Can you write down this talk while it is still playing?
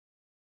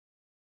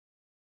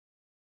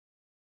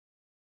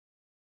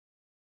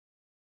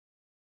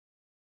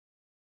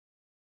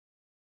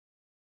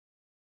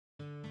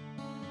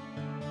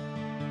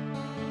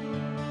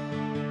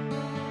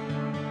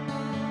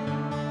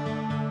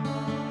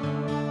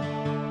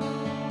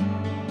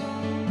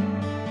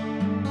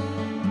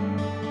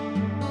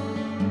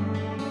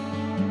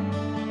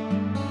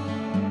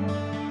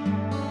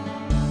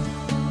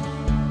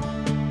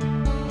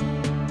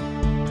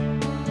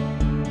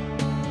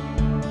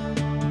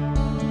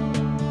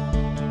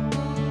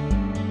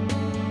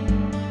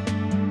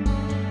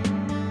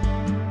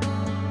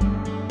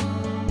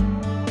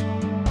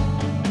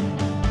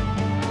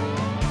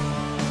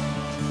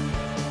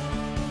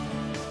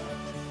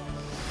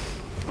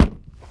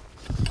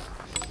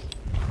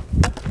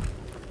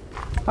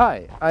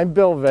Hi, I'm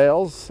Bill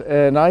Vales,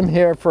 and I'm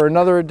here for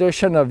another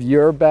edition of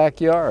Your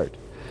Backyard.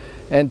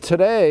 And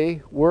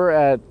today we're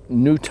at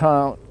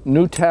Newtown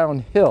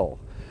Hill,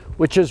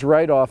 which is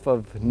right off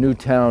of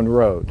Newtown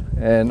Road.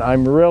 And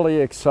I'm really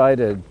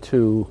excited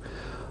to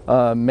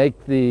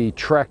make the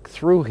trek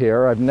through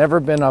here. I've never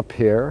been up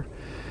here.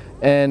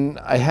 And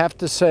I have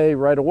to say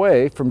right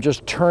away, from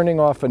just turning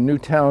off a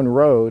Newtown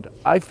Road,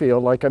 I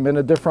feel like I'm in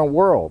a different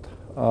world.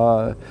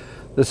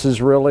 This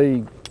is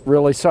really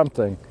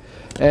something.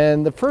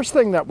 And the first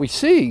thing that we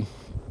see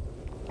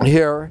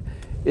here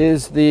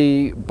is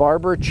the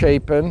Barbara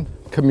Chapin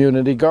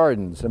Community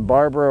Gardens. And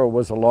Barbara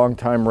was a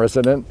longtime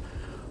resident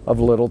of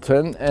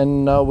Littleton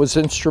and was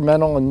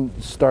instrumental in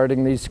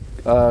starting these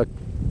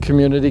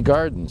community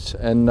gardens.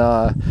 And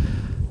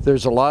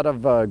there's a lot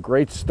of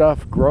great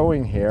stuff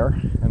growing here.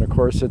 And of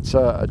course, it's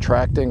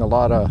attracting a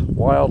lot of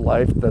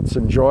wildlife that's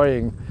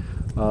enjoying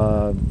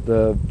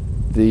the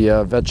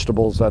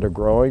vegetables that are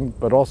growing,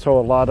 but also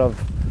a lot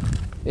of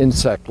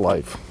insect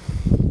life.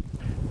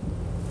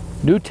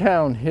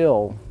 Newtown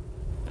Hill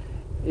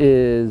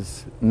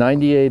is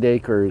 98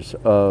 acres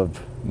of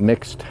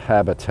mixed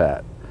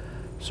habitat.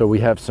 So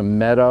we have some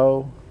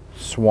meadow,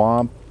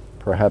 swamp,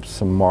 perhaps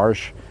some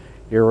marsh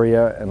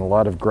area, and a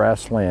lot of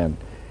grassland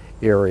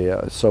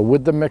area. So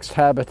with the mixed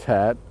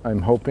habitat,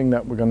 I'm hoping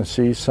that we're going to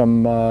see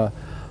some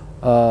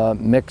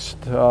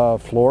mixed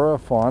flora,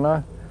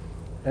 fauna,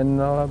 and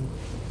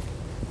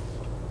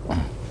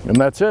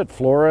that's it,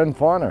 flora and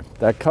fauna.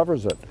 That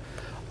covers it.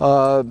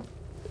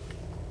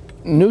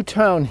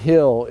 Newtown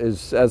Hill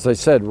is, as I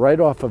said, right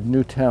off of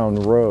Newtown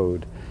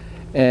Road.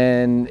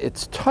 And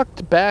it's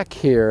tucked back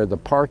here, the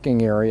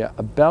parking area,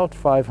 about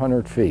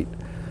 500 feet.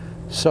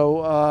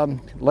 So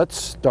let's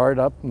start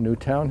up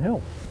Newtown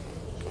Hill.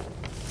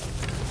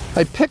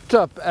 I picked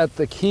up at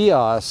the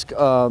kiosk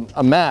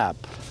a map,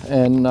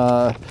 and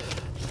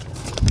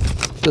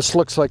this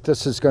looks like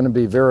this is going to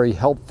be very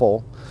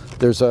helpful.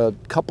 There's a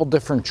couple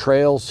different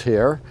trails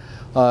here.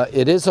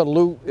 It is a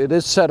loop. It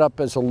is set up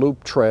as a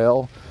loop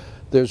trail.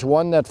 There's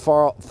one that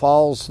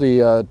follows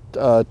the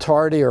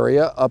tarred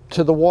area up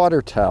to the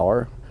water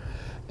tower,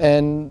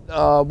 and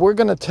we're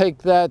going to take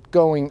that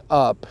going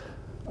up,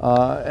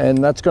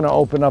 and that's going to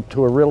open up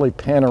to a really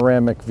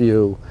panoramic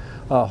view.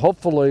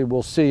 Hopefully,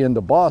 we'll see into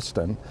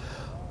Boston.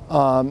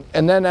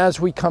 And then as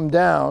we come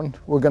down,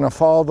 we're going to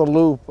follow the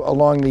loop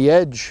along the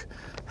edge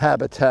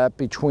habitat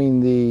between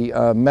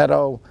the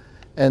meadow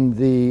and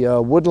the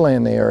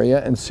woodland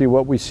area and see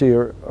what we see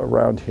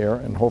around here,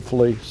 and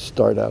hopefully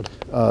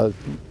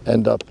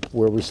end up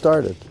where we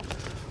started.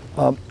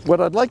 What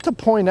I'd like to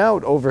point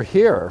out over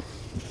here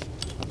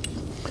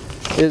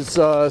is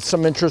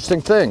some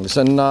interesting things,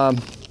 and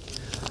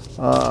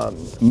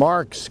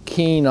Mark's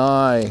keen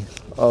eye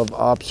of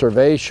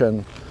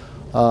observation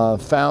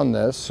found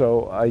this,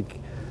 so I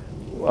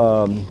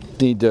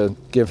need to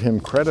give him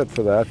credit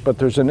for that. But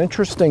there's an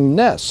interesting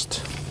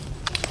nest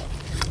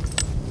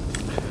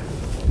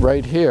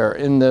right here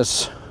in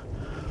this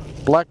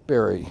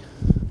blackberry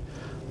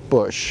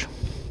bush.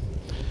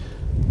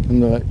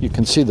 And you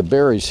can see the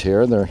berries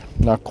here. They're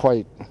not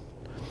quite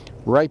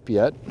ripe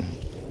yet.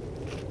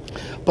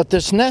 But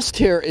this nest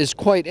here is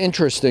quite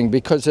interesting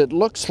because it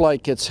looks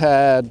like it's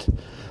had,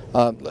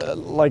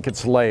 like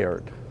it's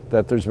layered,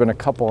 that there's been a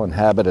couple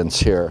inhabitants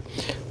here.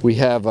 We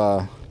have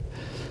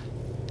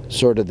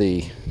sort of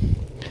the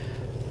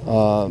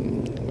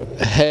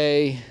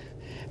hay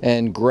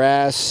and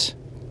grass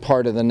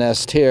part of the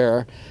nest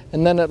here,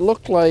 and then it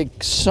looked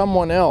like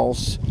someone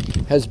else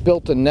has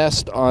built a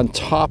nest on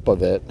top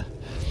of it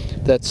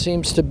that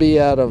seems to be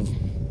out of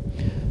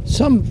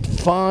some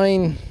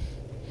fine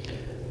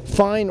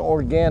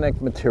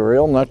organic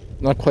material. Not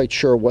quite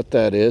sure what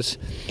that is.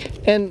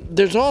 And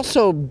there's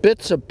also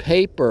bits of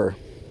paper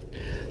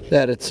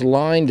that it's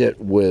lined it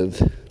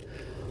with.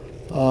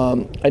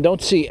 I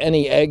don't see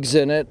any eggs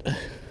in it,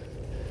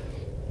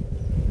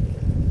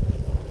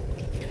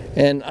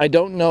 and I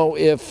don't know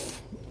if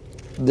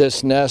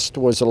this nest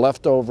was a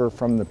leftover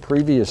from the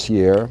previous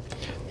year,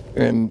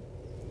 and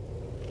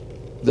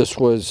this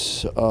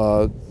was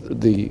the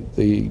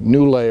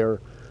new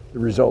layer, the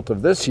result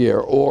of this year,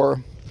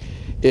 or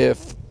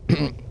if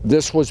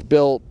this was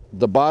built,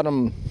 the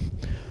bottom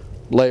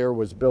layer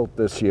was built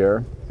this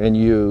year and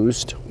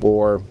used,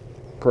 or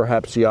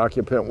perhaps the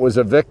occupant was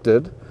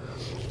evicted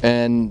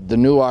and the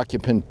new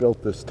occupant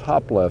built this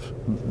top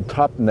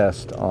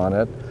nest on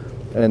it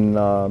and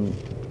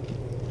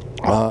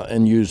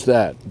use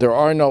that. There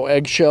are no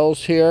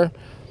eggshells here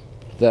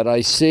that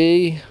I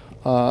see,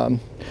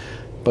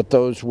 but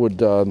those would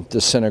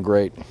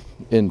disintegrate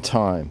in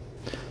time.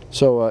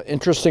 So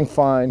interesting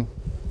find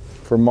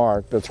for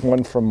Mark. That's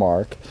one from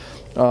Mark.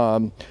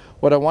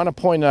 What I want to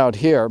point out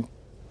here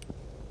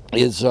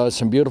is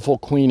some beautiful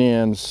Queen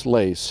Anne's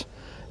lace,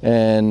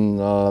 and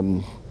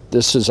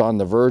this is on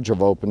the verge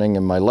of opening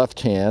in my left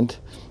hand,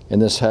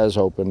 and this has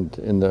opened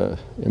in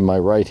my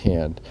right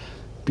hand.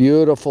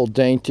 Beautiful,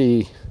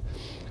 dainty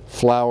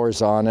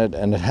flowers on it,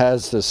 and it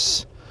has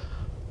this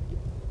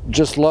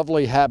just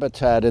lovely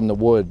habitat in the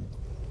wood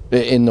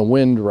in the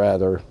wind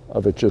rather,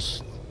 of it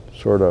just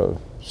sort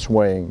of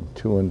swaying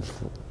to and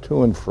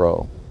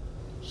fro,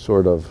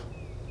 sort of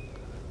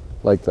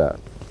like that.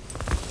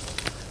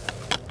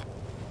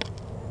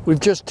 We've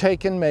just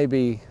taken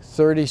maybe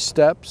 30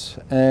 steps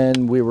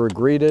and we were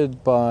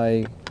greeted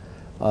by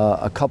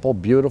a couple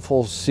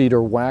beautiful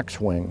cedar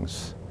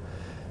waxwings.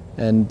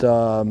 And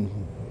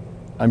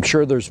I'm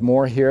sure there's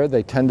more here.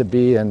 They tend to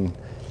be in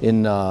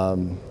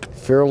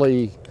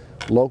fairly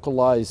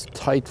localized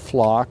tight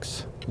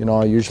flocks. You know,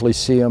 I usually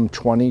see them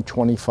 20,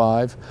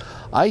 25.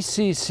 I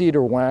see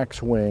cedar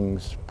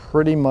waxwings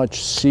pretty much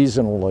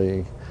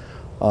seasonally.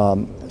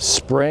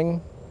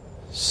 Spring,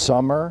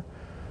 summer,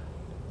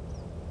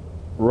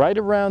 right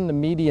around the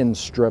median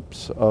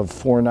strips of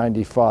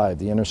 495,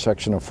 the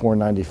intersection of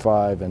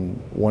 495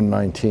 and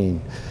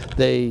 119.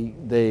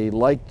 They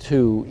like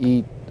to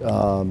eat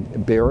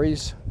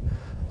berries,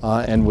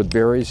 and with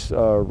berries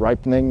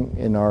ripening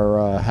in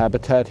our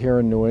habitat here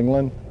in New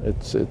England,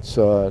 it's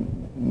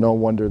no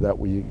wonder that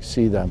we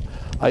see them.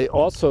 I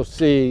also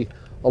see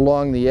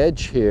along the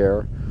edge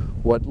here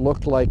what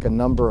looked like a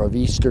number of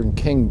eastern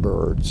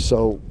kingbirds,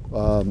 so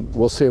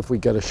we'll see if we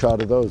get a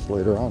shot of those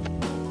later on.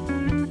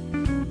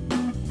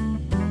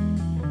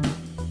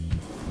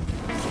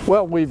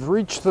 Well, we've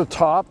reached the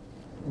top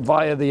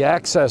via the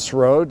access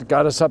road,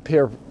 got us up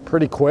here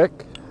pretty quick.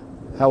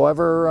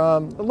 However, a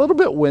little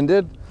bit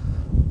winded.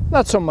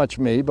 Not so much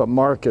me, but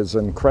Mark is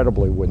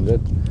incredibly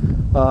winded.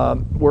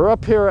 We're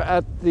up here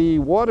at the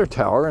water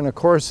tower, and of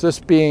course, this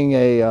being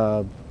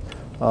an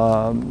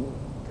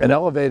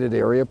elevated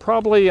area,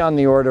 probably on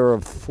the order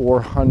of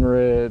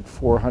 400,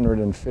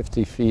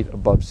 450 feet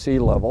above sea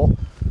level.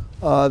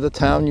 The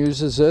town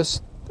uses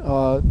this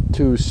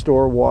to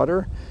store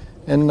water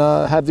and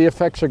have the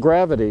effects of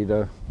gravity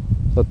to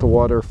let the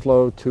water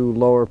flow to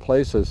lower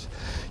places.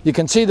 You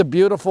can see the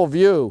beautiful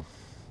view.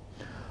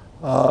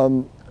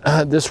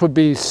 This would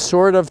be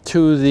sort of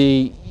to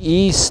the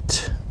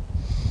east,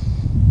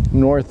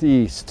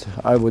 northeast,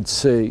 I would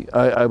say.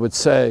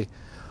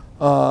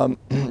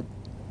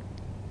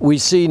 We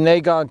see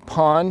Nagog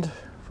Pond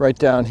right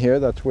down here.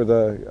 That's where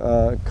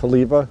the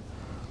Kaliva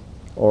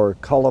or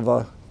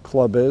Kaleva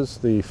club is,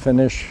 the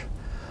Finnish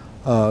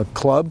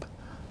club.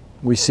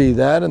 We see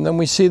that, and then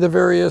we see the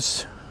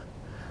various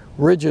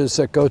ridges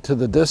that go to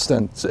the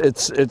distance.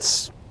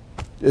 It's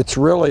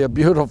really a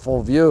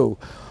beautiful view.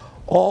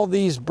 All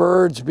these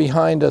birds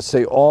behind us,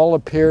 they all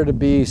appear to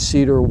be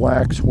cedar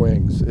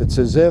waxwings. It's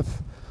as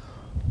if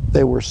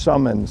they were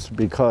summons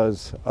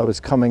because I was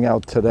coming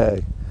out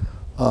today.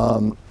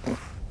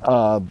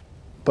 But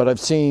I've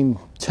seen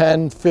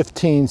 10,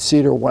 15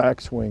 cedar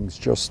waxwings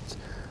just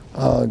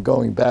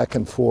going back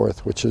and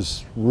forth, which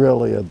is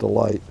really a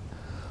delight.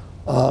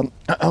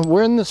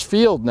 We're in this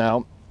field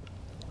now.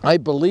 I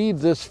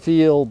believe this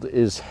field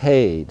is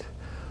hayed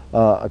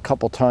a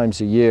couple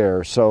times a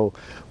year, so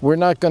we're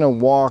not going to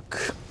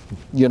walk,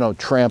 you know,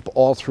 tramp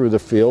all through the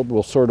field.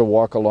 We'll sort of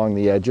walk along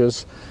the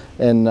edges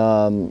and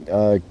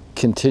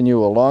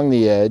continue along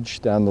the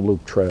edge down the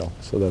loop trail.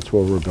 So that's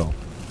where we're going.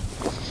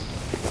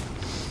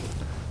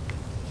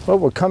 Well,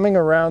 we're coming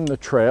around the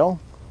trail.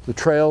 The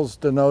trail's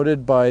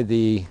denoted by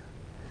the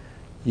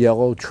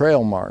yellow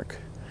trail mark.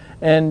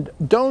 And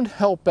don't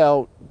help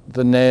out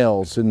the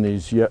nails in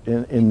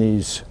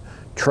these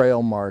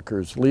trail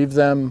markers. Leave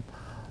them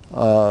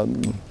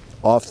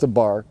off the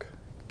bark.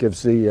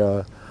 Gives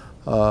the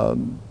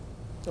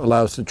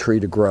allows the tree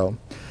to grow.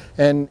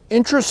 And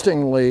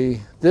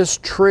interestingly, this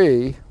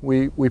tree,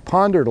 we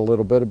pondered a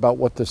little bit about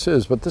what this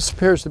is, but this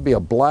appears to be a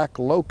black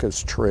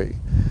locust tree,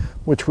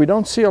 which we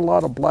don't see a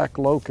lot of black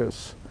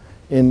locusts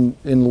in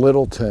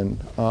Littleton.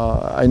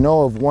 I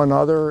know of one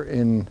other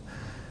in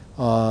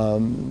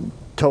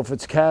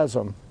Tophet's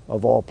Chasm,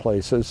 of all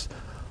places.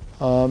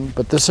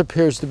 But this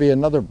appears to be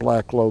another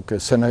black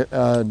locust. And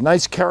a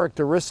nice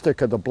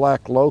characteristic of the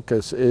black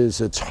locust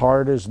is it's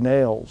hard as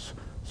nails.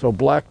 So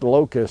black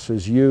locust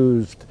is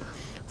used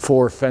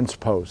for fence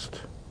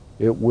post.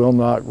 It will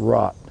not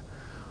rot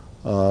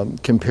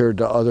compared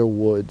to other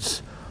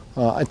woods.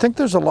 I think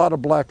there's a lot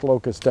of black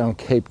locust down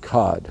Cape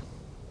Cod,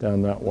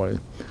 down that way.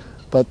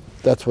 But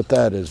that's what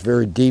that is,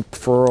 very deep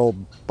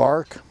furrowed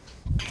bark.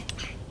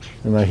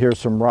 And I hear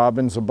some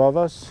robins above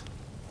us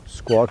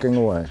squawking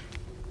away.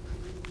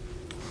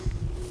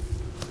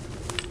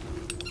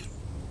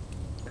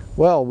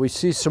 Well, we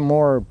see some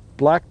more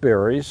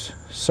blackberries.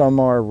 Some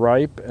are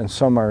ripe and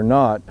some are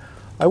not.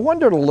 I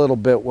wondered a little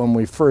bit when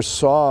we first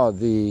saw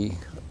the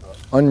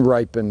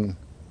unripened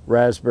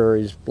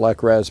raspberries,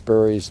 black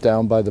raspberries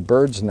down by the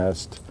bird's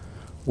nest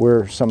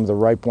where some of the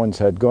ripe ones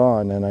had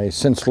gone, and I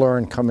since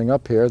learned coming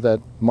up here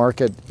that Mark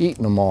had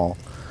eaten them all.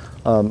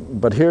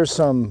 But here's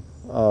some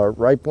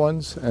ripe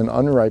ones and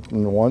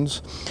unripened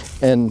ones,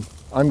 and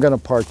I'm going to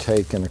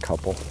partake in a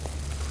couple.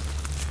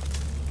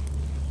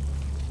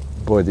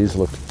 Boy, these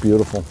look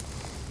beautiful.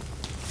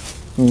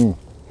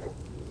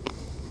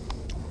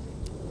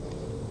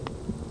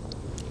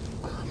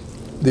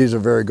 These are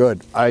very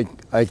good. I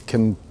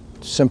can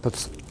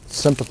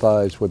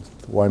sympathize with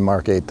why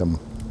Mark ate them.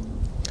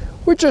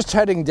 We're just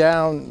heading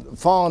down,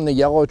 following the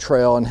yellow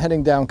trail and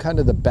heading down kind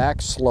of the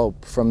back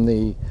slope from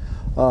the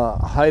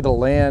height of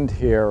land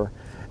here.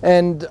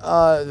 And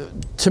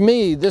to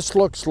me, this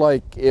looks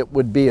like it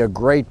would be a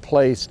great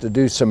place to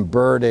do some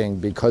birding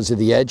because of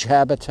the edge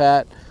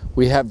habitat.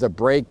 We have the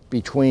break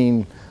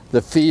between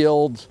the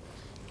field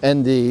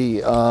and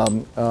the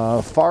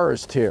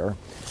forest here.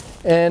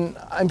 And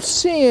I'm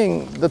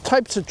seeing the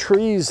types of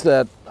trees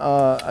that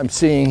I'm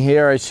seeing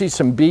here. I see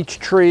some beech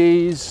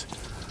trees,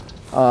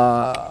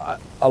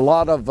 a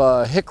lot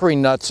of hickory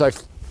nuts I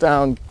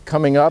found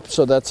coming up,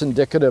 so that's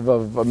indicative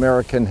of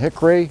American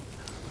hickory.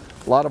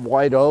 A lot of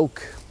white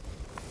oak,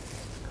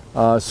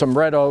 some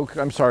red oak.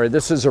 I'm sorry,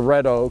 this is a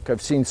red oak.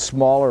 I've seen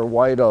smaller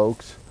white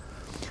oaks.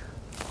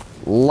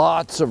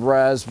 Lots of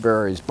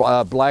raspberries,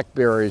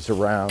 blackberries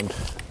around.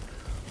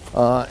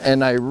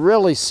 And I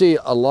really see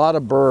a lot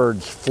of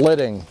birds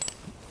flitting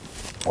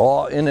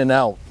all in and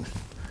out,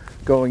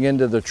 going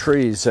into the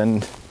trees.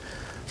 And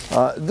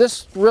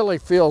this really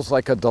feels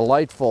like a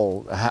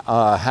delightful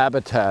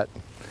habitat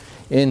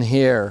in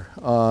here.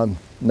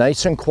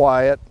 Nice and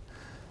quiet.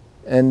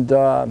 And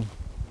I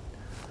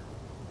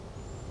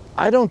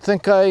don't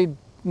think I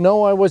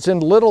know I was in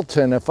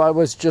Littleton if I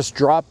was just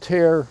dropped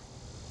here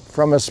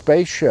from a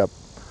spaceship.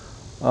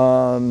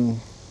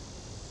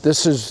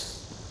 This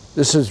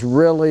is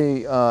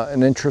really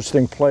an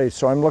interesting place,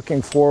 so I'm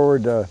looking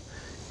forward to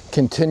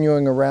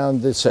continuing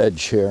around this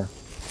edge here.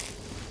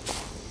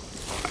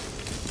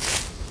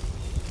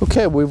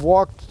 Okay, we've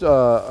walked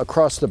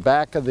across the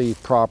back of the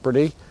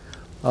property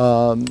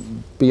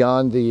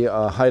beyond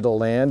the height of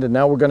land, and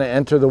now we're going to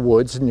enter the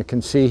woods, and you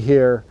can see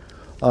here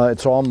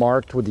it's all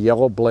marked with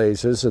yellow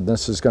blazes, and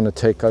this is going to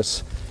take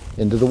us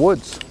into the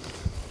woods.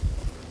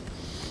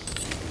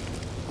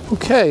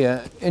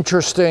 Okay,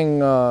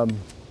 interesting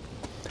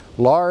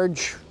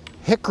large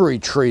hickory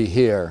tree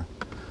here.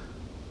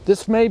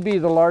 This may be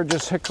the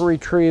largest hickory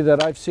tree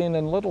that I've seen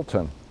in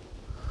Littleton.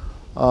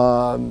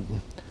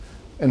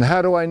 And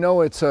how do I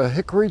know it's a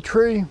hickory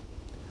tree?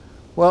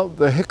 Well,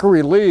 the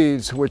hickory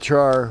leaves, which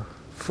are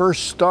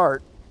first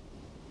start,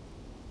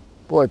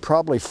 boy,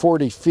 probably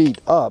 40 feet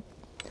up,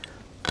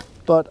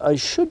 but I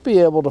should be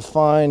able to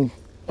find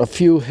a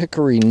few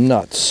hickory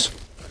nuts.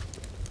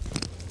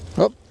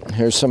 Oh,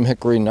 here's some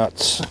hickory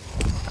nuts.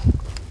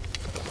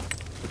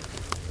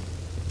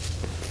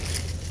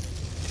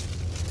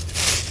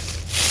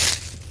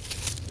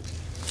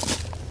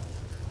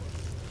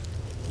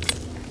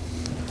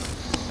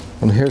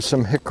 And here's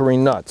some hickory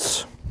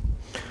nuts.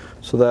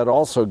 So that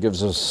also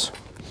gives us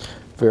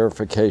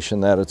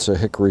verification that it's a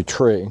hickory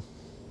tree.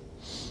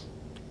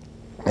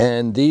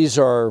 And these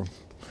are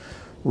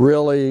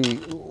really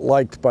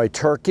liked by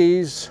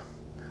turkeys.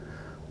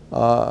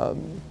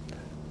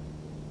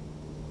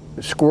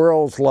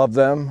 Squirrels love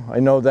them. I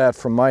know that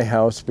from my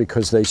house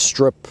because they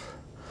strip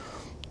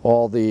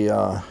all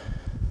the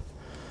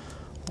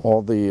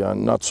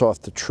nuts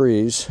off the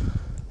trees.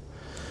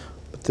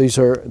 These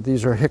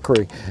are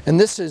hickory, and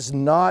this is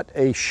not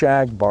a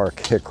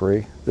shagbark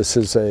hickory. This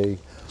is a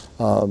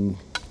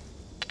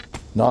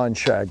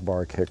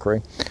non-shagbark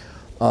hickory.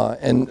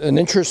 And an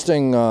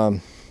interesting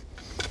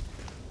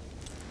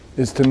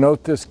is to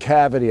note this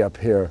cavity up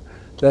here.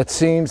 That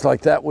seems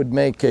like that would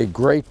make a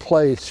great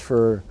place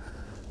for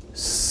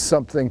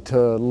something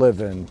to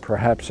live in.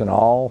 Perhaps an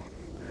owl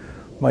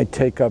might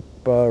take up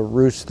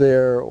roost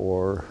there,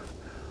 or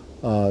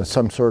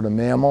some sort of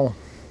mammal.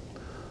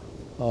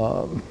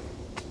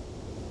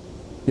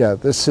 Yeah,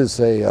 this is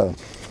a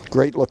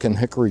great looking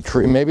hickory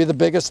tree. Maybe the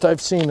biggest I've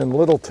seen in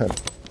Littleton.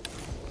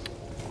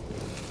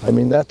 I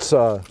mean, that's,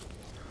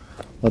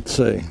 let's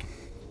see,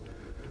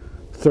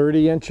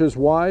 30 inches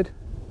wide,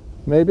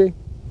 maybe?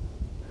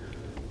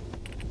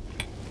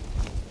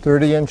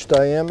 30-inch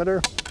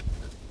diameter.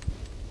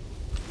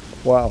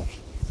 Wow,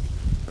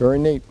 very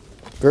neat,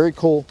 very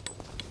cool.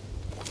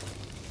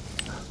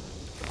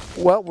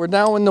 Well, we're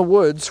now in the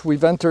woods.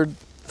 We've entered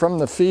from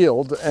the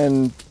field,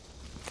 and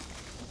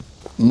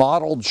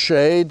mottled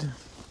shade,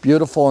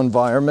 beautiful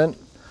environment.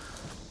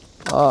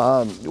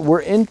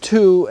 We're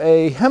into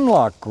a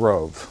hemlock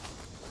grove,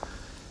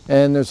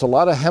 and there's a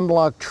lot of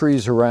hemlock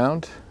trees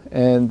around,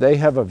 and they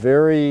have a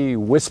very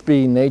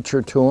wispy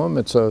nature to them.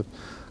 It's a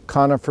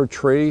conifer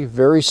tree,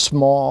 very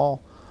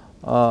small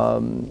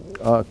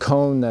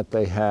cone that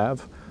they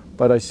have,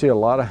 but I see a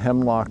lot of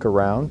hemlock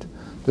around.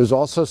 There's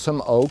also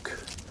some oak,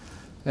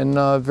 and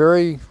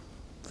very,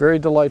 very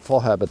delightful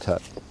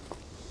habitat.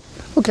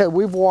 Okay,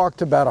 we've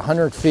walked about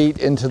 100 feet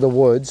into the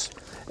woods,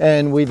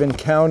 and we've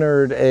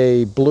encountered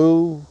a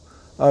blue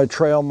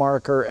trail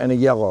marker and a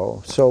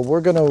yellow. So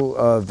we're going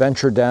to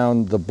venture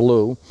down the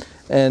blue,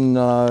 and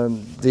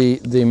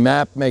the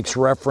map makes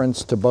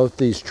reference to both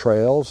these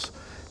trails.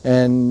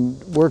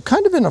 And we're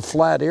kind of in a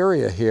flat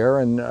area here,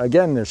 and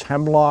again, there's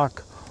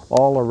hemlock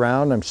all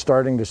around. I'm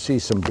starting to see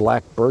some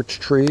black birch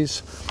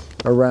trees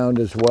around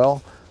as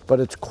well, but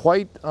it's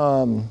quite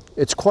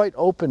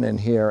open in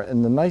here.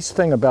 And the nice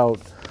thing about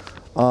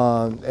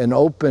an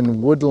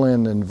open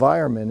woodland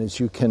environment is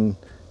you can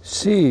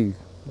see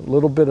a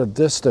little bit of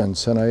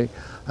distance, and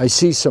I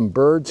see some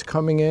birds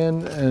coming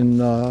in, and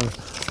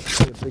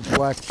see a big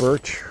black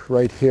birch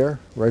right here,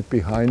 right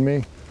behind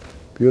me.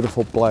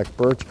 Beautiful black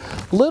birch.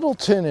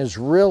 Littleton is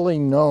really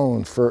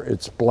known for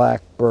its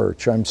black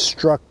birch. I'm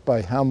struck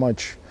by how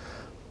much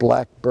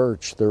black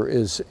birch there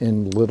is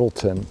in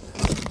Littleton,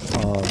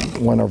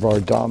 one of our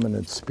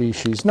dominant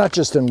species, not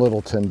just in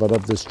Littleton, but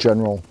of this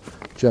general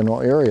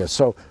area.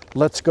 So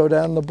let's go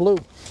down the blue.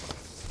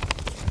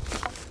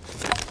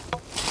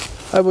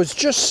 I was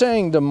just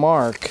saying to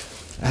Mark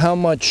how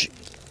much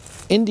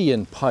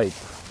Indian pipe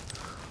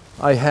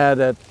I had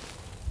at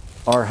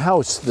our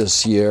house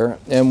this year,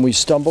 and we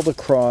stumbled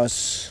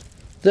across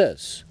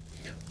this,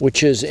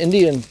 which is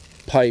Indian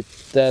pipe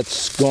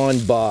that's gone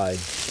by.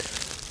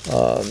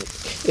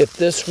 If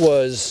this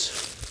was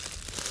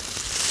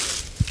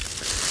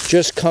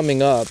just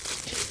coming up,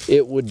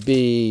 it would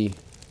be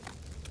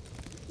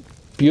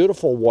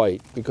beautiful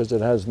white because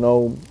it has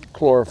no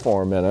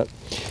chloroform in it,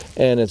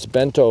 and it's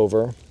bent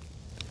over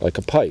like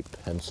a pipe,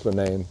 hence the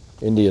name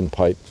Indian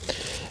pipe.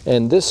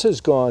 And this has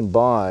gone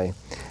by,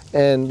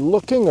 and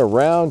looking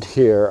around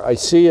here, I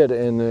see it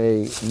in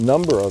a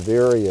number of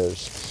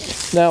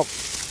areas. Now,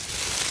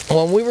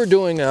 when we were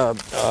doing a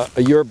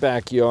Your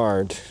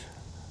Backyard,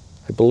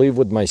 I believe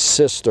with my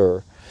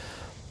sister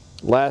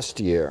last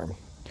year,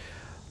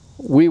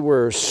 we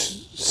were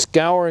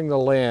scouring the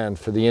land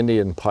for the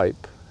Indian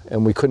pipe,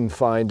 and we couldn't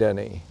find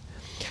any.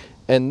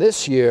 And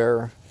this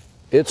year,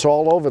 it's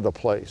all over the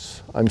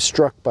place. I'm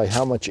struck by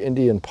how much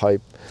Indian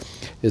pipe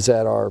is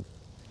at our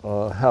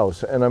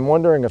house, and I'm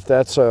wondering if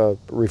that's a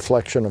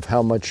reflection of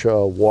how much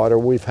water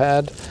we've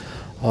had.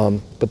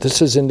 But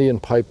this is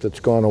Indian pipe that's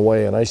gone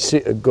away, and I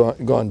see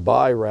gone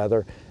by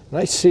rather, and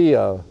I see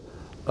a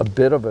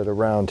bit of it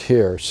around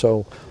here.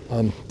 So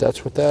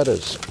that's what that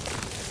is.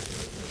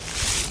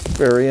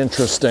 Very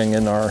interesting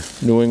in our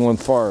New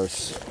England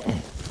forests.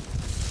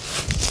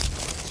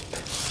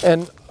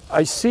 And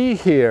I see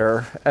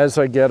here, as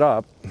I get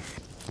up,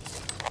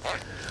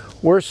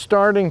 we're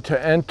starting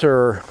to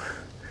enter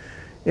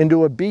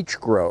into a beech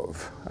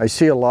grove. I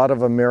see a lot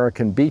of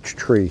American beech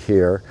tree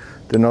here,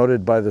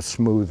 denoted by the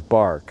smooth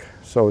bark.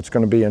 So it's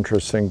going to be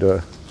interesting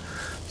to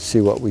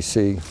see what we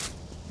see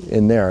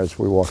in there as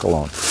we walk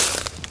along.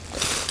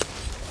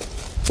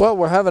 Well,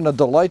 we're having a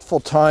delightful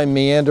time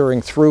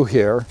meandering through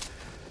here,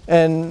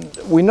 and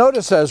we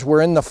notice as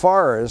we're in the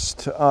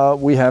forest,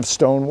 we have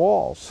stone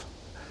walls.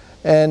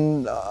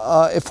 And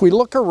if we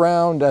look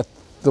around at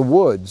the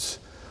woods,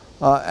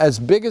 as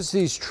big as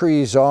these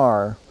trees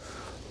are,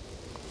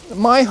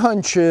 my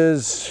hunch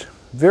is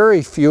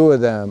very few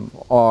of them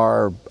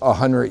are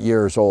 100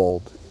 years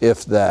old,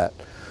 if that.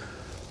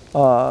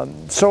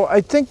 So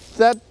I think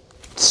that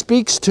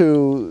speaks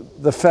to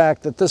the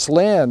fact that this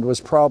land was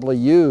probably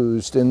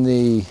used in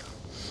the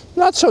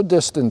not so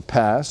distant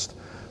past,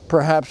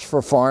 perhaps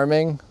for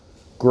farming,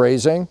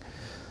 grazing,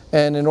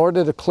 and in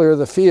order to clear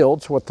the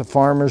fields, what the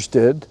farmers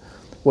did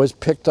was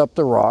picked up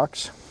the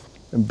rocks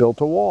and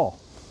built a wall.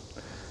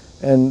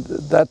 And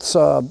that's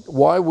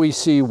why we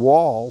see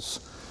walls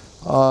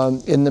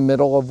in the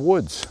middle of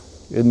woods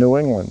in New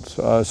England.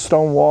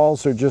 Stone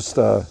walls are just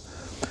a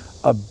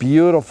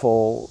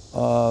beautiful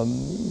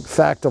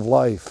fact of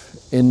life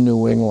in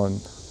New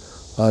England.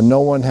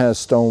 No one has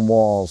stone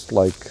walls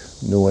like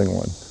New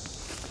England.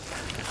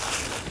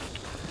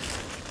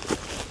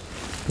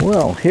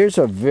 Well, here's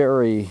a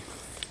very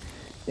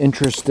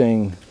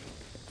interesting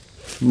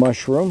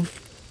mushroom,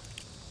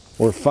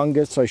 or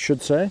fungus, I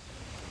should say.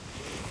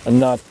 I'm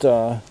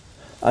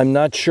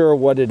not sure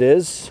what it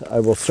is. I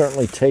will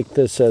certainly take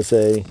this as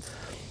a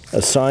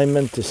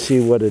assignment to see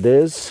what it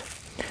is.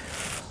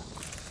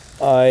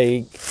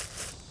 I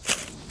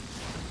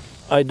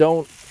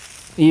don't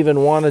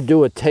even want to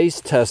do a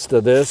taste test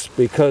of this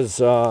because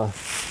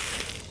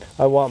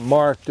I want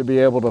Mark to be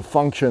able to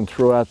function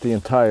throughout the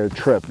entire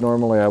trip.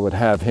 Normally I would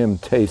have him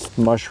taste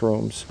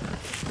mushrooms.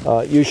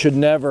 You should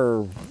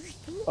never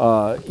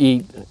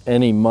eat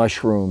any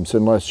mushrooms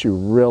unless you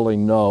really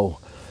know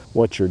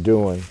what you're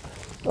doing.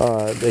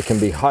 They can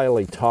be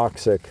highly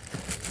toxic,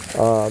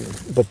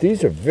 but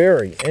these are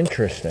very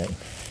interesting.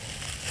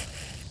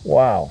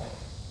 Wow.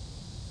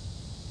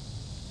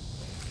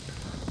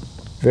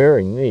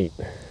 Very neat.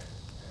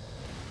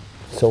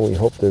 So we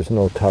hope there's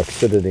no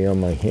toxicity on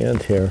my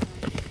hand here.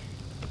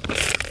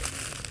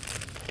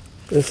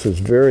 This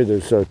is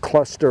there's a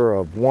cluster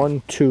of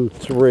 1, 2,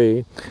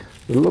 3.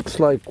 It looks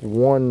like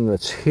one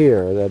that's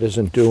here that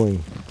isn't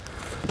doing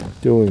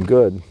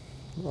good.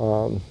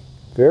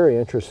 Very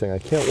interesting. I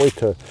can't wait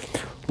to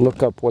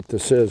look up what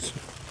this is.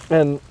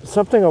 And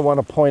something I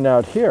want to point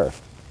out here,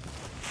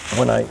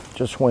 when I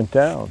just went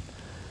down,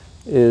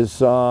 is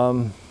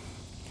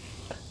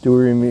do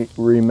we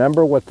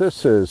remember what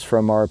this is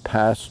from our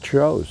past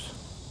shows?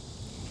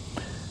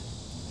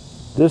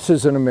 This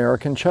is an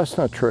American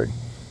chestnut tree.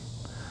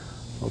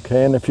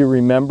 Okay, and if you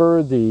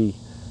remember, the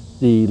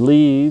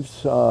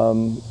leaves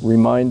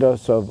remind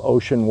us of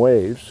ocean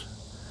waves,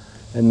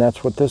 and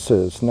that's what this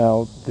is.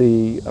 Now,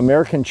 the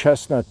American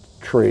chestnut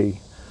tree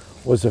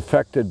was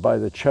affected by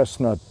the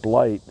chestnut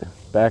blight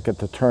back at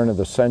the turn of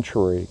the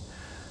century.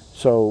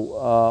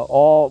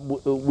 So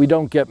we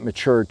don't get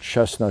mature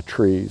chestnut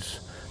trees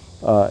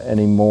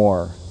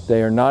anymore.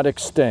 They are not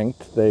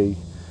extinct. They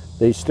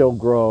still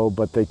grow,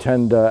 but they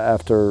tend to,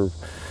 after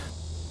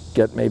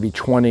get maybe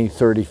 20,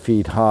 30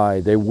 feet high,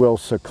 they will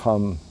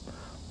succumb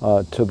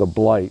to the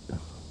blight.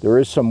 There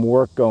is some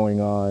work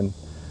going on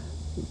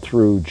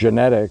through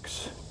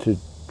genetics to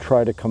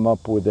try to come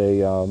up with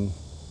a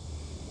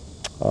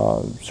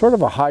sort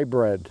of a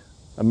hybrid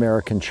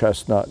American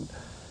chestnut,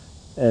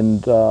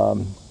 and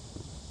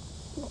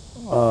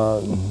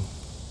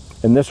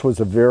this was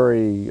a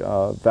very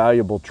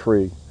valuable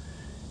tree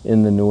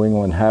in the New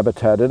England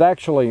habitat. It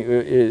actually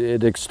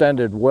it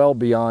extended well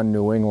beyond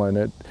New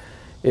England.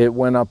 It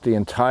went up the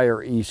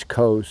entire East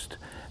Coast,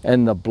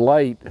 and the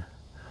blight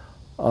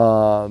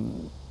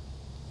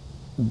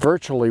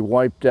virtually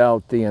wiped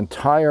out the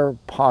entire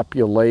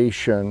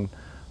population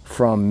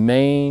from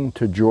Maine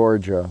to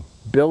Georgia.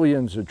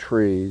 Billions of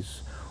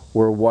trees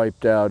were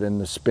wiped out in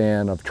the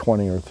span of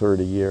 20 or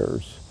 30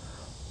 years.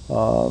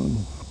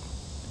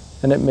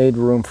 And it made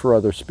room for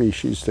other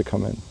species to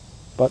come in.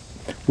 But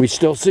we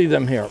still see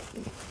them here.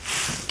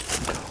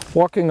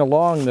 Walking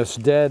along this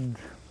dead,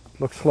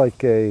 looks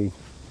like a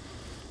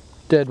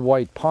dead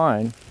white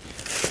pine,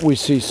 we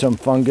see some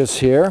fungus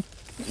here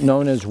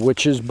known as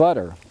witch's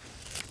butter.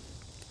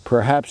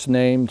 Perhaps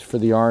named for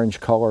the orange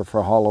color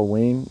for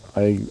Halloween.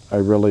 I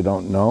really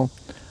don't know,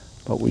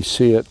 but we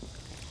see it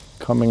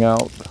coming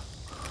out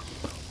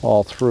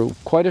all through.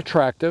 Quite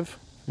attractive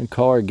in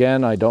color.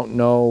 Again, I don't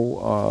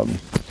know.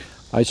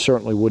 I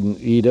certainly wouldn't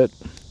eat it,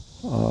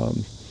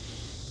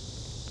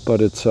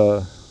 but it's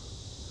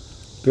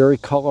very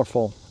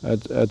colorful.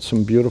 Adds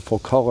some beautiful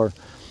color,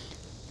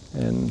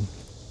 and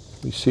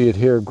we see it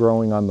here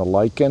growing on the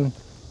lichen.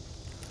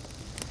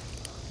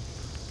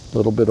 A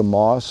little bit of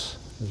moss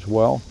as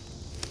well.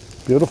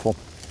 Beautiful.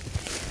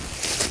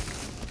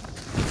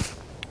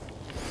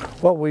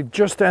 Well, we've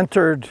just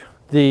entered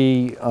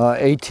the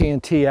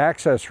AT&T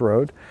access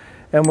road,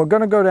 and we're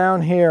going to go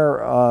down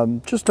here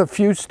just a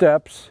few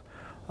steps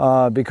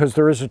because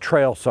there is a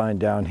trail sign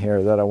down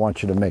here that I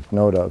want you to make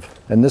note of.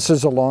 And this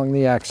is along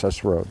the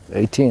access road,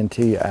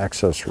 AT&T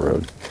access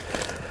road.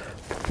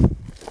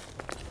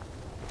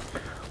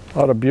 A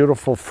lot of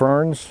beautiful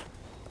ferns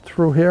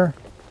through here.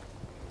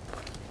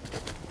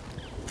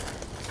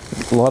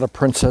 A lot of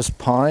princess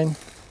pine.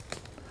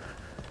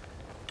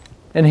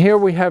 And here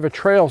we have a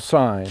trail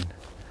sign,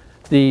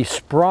 the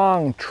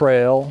Sprong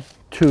Trail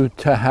to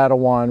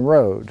Tehadawon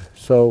Road.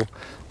 So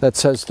that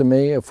says to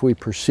me, if we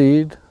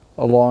proceed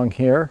along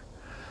here,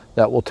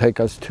 that will take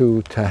us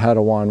to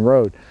Tehadawon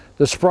Road.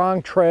 The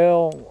Sprong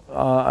Trail,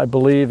 I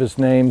believe, is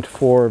named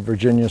for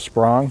Virginia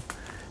Sprong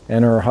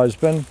and her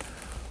husband,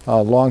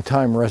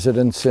 longtime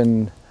residents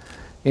in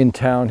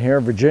town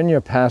here. Virginia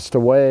passed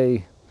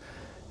away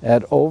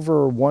at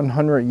over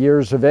 100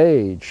 years of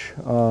age,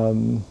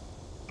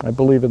 I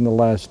believe in the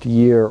last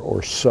year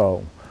or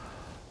so.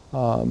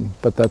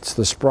 But that's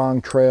the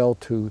Sprong Trail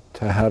to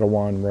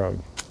Tehadawon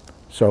Road.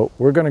 So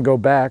we're going to go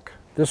back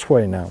this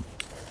way now.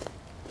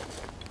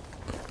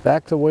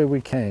 Back the way we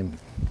came.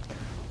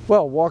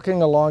 Well,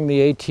 walking along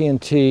the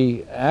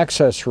AT&T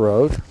access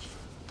road,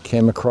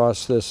 came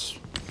across this,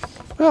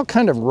 well,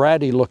 kind of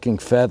ratty looking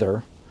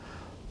feather.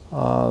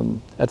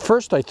 At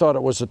first I thought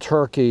it was a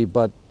turkey,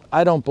 but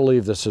I don't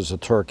believe this is a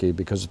turkey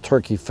because a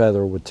turkey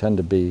feather would tend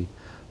to be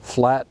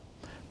flat.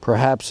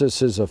 Perhaps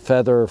this is a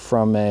feather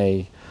from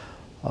a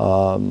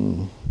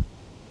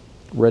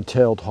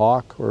red-tailed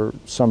hawk or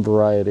some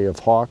variety of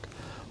hawk.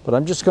 But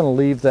I'm just going to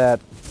leave that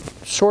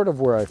sort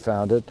of where I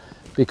found it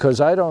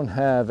because I don't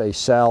have a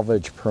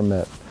salvage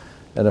permit.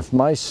 And if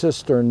my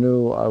sister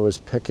knew I was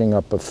picking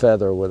up a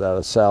feather without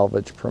a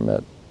salvage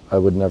permit, I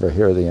would never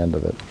hear the end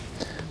of it.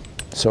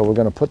 So we're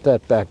going to put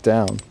that back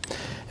down.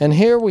 And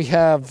here we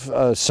have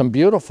some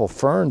beautiful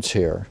ferns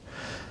here.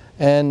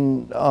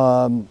 And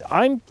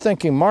I'm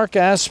thinking, Mark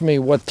asked me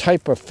what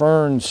type of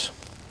ferns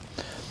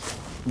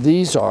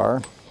these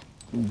are.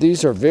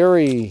 These are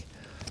very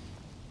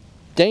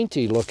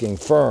dainty looking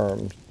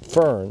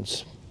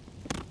ferns.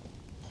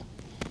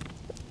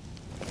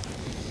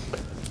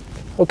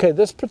 Okay,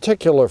 this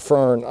particular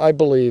fern I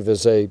believe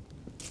is a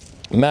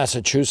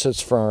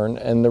Massachusetts fern,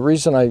 and the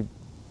reason I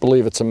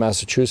believe it's a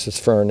Massachusetts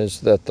fern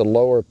is that the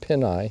lower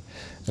pinnae,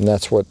 and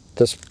that's what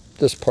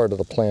this part of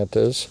the plant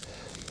is,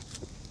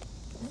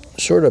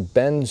 sort of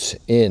bends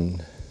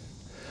in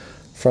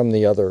from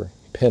the other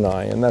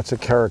pinnae, and that's a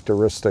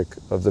characteristic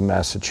of the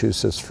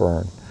Massachusetts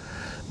fern.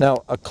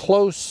 Now, a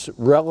close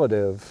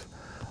relative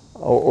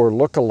or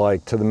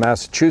look-alike to the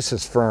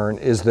Massachusetts fern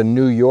is the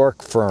New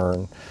York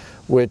fern,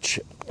 which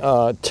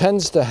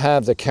tends to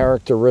have the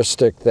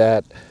characteristic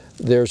that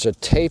there's a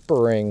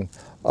tapering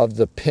of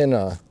the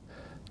pinna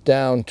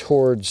down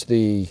towards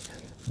the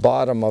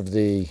bottom of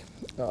the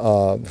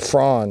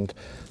frond,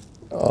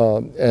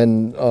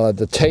 and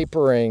the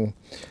tapering,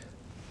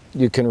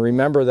 you can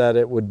remember that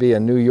it would be a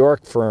New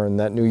York fern,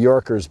 that New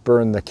Yorkers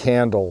burn the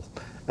candle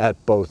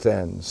at both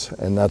ends,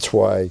 and that's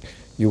why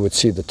you would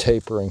see the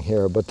tapering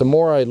here. But the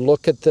more I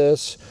look at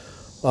this,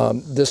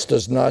 this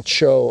does not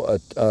show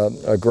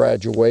a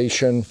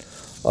graduation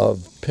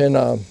of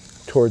pinna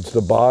towards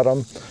the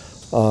bottom.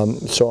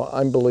 So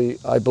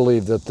I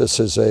believe that this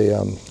is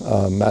a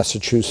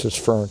Massachusetts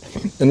fern.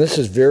 And this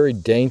is very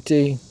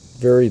dainty,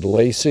 very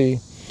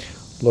lacy,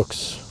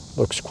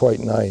 looks quite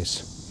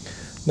nice.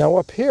 Now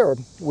up here,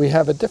 we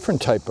have a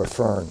different type of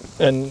fern.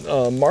 And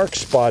Mark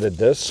spotted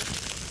this.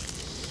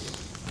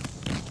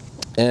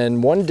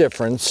 And one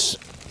difference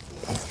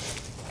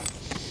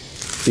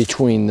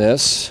between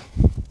this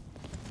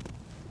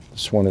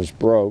one is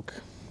broke,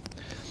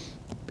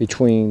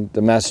 between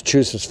the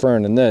Massachusetts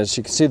fern and this,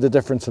 you can see the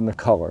difference in the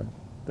color.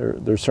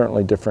 There's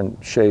certainly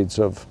different shades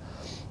of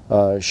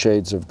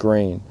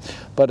green.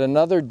 But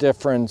another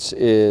difference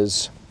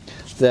is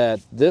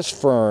that this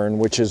fern,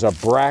 which is a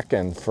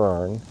bracken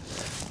fern,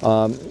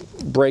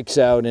 breaks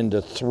out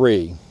into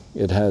three.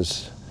 It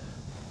has,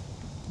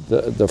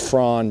 the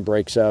frond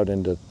breaks out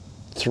into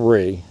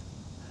three.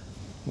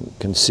 You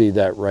can see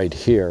that right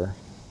here.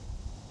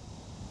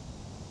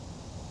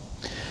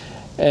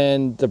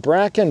 And the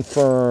bracken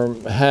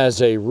fern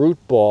has a root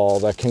ball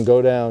that can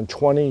go down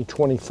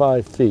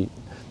 20-25 feet.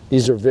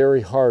 These are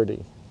very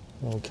hardy,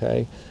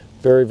 okay?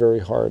 Very, very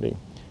hardy.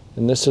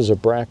 And this is a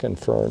bracken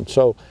fern.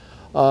 So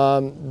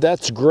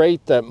that's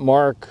great that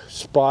Mark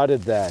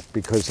spotted that,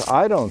 because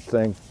I don't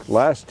think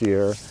last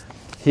year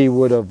he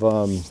would have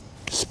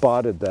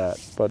spotted that.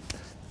 But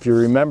if you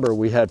remember,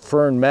 we had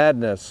fern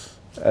madness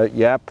at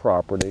Yap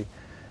property,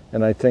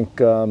 and I think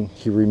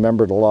he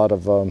remembered a lot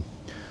of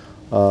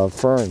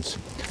ferns.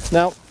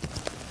 Now,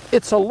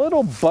 it's a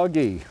little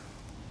buggy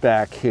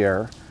back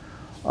here.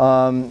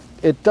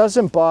 It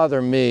doesn't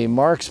bother me.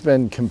 Mark's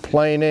been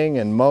complaining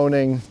and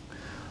moaning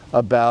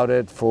about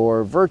it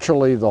for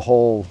virtually the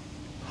whole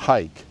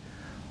hike.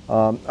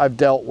 I've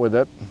dealt with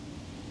it.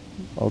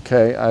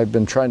 Okay, I've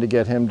been trying to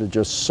get him to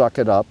just suck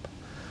it up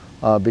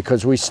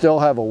because we still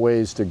have a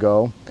ways to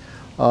go.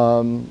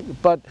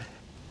 But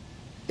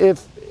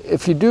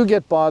if you do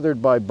get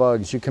bothered by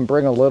bugs, you can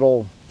bring a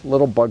little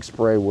bug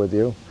spray with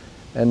you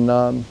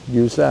and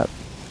use that.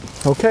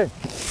 Okay.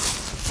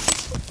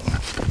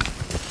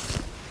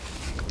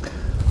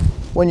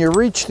 When you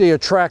reach the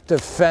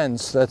attractive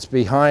fence that's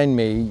behind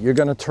me, you're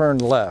going to turn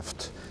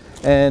left.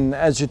 And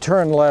as you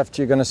turn left,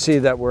 you're going to see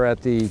that we're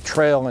at the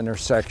trail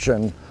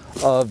intersection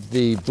of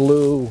the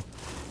blue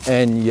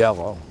and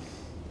yellow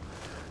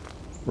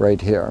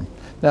right here.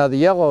 Now the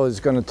yellow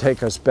is going to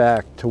take us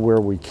back to where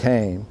we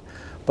came,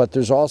 but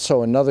there's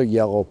also another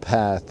yellow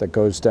path that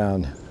goes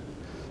down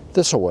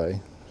this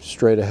way,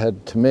 straight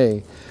ahead to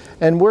me,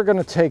 and we're going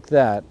to take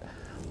that,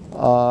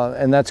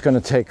 and that's going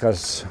to take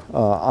us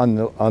on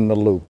the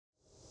loop.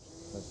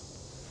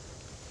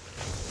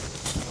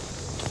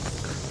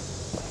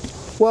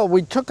 Well,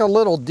 we took a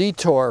little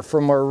detour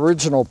from our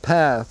original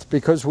path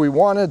because we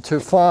wanted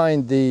to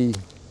find the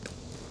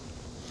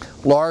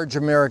large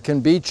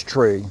American beech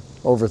tree,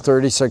 over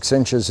 36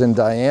 inches in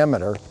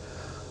diameter,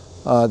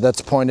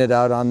 that's pointed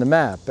out on the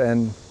map.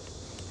 And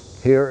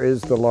here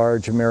is the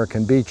large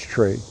American beech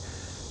tree.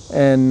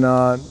 And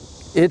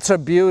it's a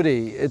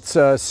beauty. It's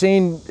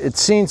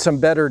seen some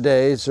better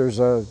days. There's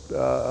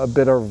a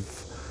bit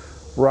of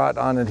rot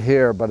on it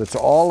here, but it's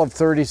all of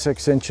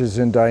 36 inches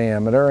in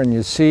diameter, and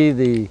you see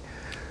the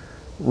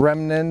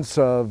remnants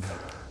of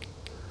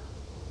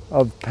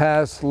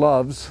past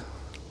loves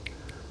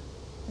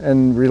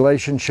and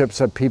relationships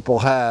that people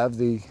have.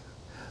 The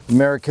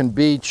American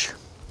beech,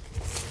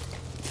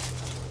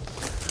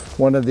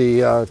 one of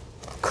the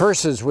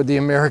curses with the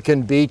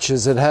American beech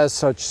is it has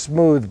such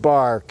smooth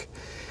bark.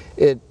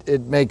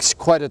 It makes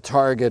quite a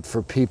target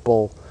for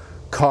people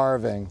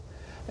carving.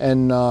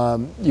 And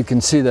you can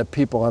see that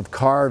people have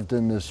carved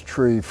in this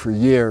tree for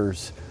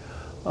years.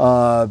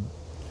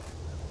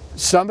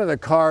 Some of the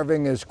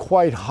carving is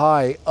quite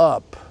high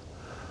up.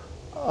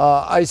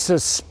 I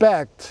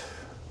suspect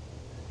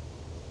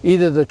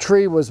either the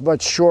tree was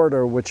much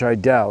shorter, which I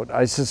doubt.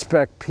 I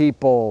suspect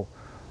people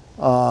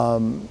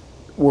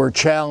were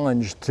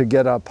challenged to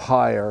get up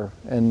higher,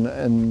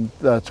 and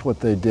that's what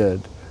they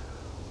did.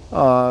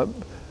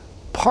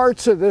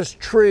 Parts of this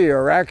tree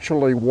are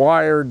actually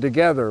wired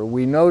together.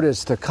 We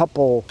noticed a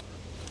couple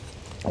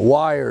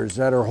wires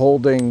that are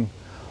holding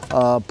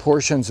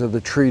portions of the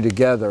tree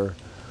together,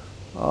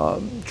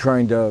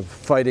 trying to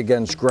fight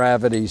against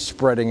gravity,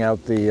 spreading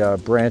out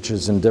the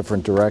branches in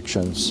different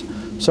directions.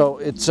 So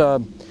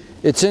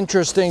it's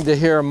interesting to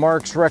hear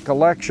Mark's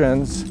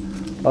recollections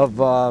of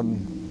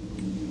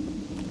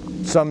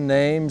some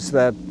names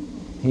that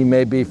he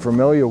may be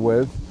familiar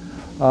with,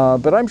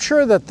 but I'm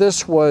sure that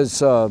this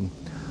was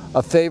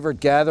a favorite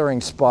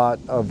gathering spot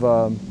of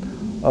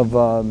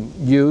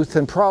youth,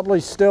 and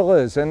probably still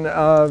is. And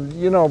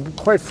you know,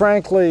 quite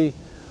frankly,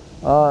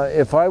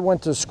 if I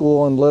went to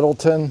school in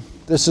Littleton,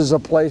 this is a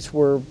place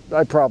where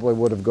I probably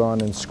would have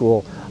gone in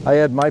school. I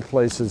had my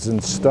places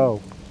in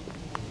Stowe.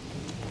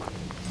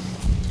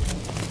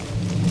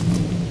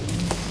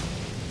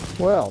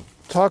 Well,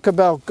 talk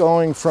about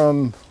going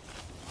from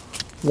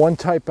one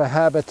type of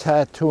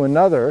habitat to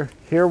another.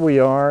 Here we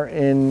are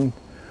in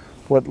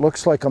what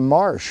looks like a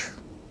marsh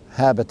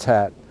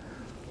habitat.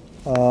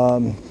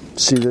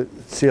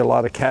 See a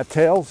lot of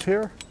cattails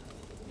here,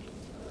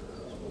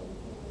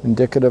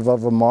 indicative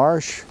of a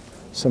marsh.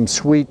 Some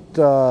sweet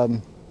pepper,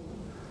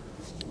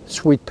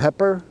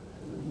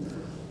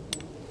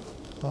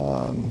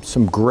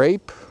 some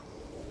grape,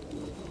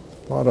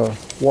 a lot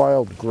of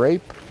wild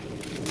grape.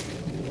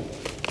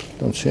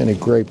 Don't see any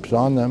grapes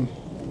on them.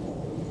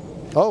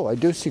 Oh, I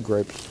do see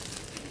grapes.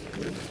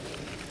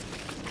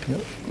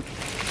 Yep.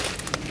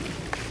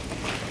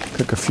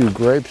 Pick a few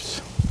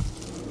grapes.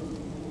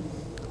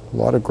 A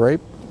lot of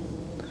grape.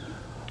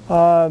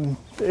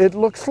 It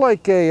looks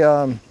like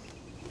a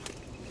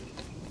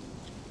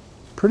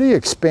pretty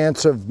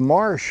expansive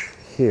marsh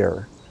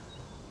here.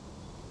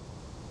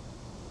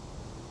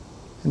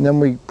 And then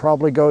we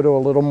probably go to a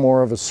little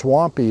more of a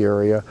swampy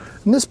area.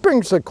 And this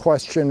brings the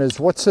question is,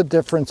 what's the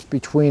difference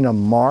between a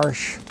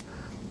marsh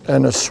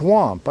and a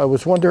swamp? I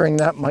was wondering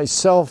that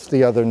myself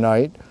the other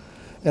night,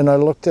 and I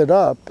looked it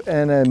up,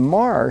 and a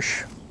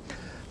marsh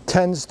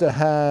tends to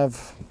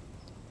have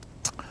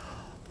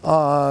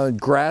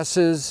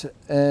grasses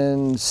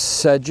and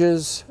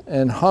sedges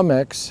and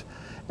hummocks,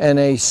 and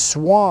a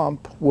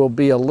swamp will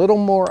be a little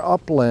more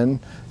upland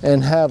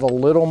and have a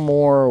little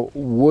more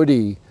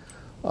woody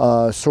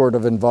sort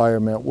of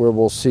environment, where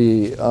we'll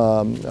see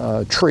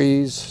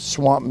trees,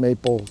 swamp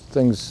maple,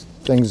 things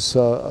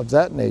of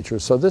that nature.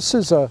 So this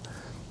is a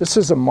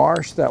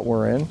marsh that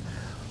we're in,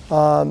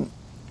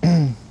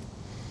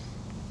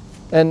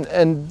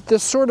 and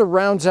this sort of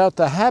rounds out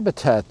the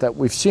habitat that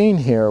we've seen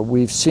here.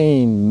 We've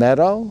seen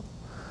meadow,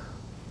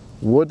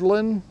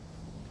 woodland,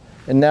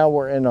 and now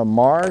we're in a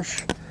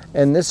marsh,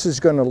 and this is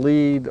going to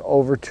lead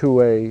over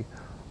to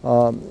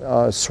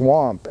a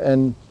swamp.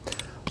 And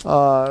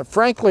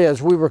frankly,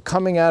 as we were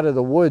coming out of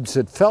the woods,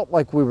 it felt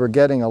like we were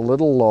getting a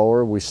little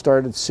lower. We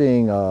started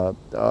seeing a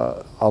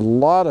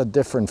lot of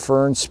different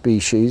fern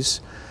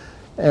species,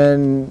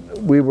 and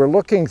we were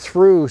looking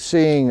through,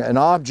 seeing an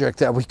object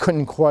that we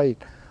couldn't quite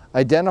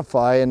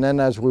identify, and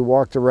then as we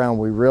walked around,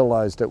 we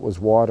realized it was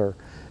water.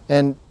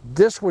 And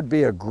this would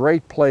be a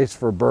great place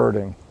for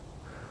birding.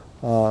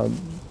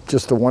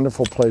 Just a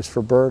wonderful place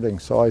for birding.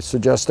 So I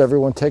suggest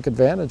everyone take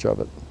advantage of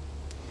it.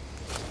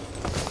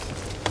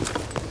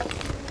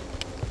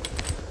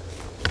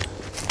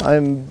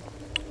 I'm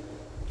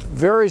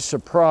very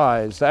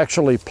surprised,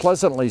 actually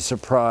pleasantly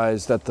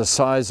surprised, at the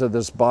size of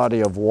this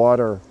body of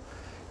water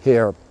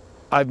here.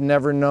 I've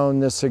never known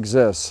this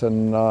exists,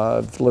 and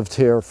I've lived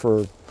here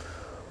for,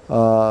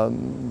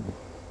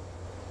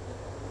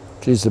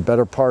 geez, the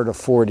better part of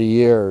 40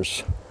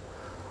 years.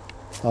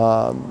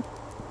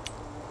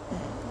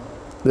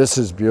 This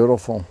is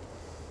beautiful.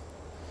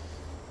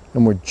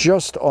 And we're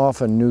just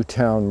off a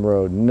Newtown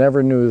Road.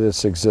 Never knew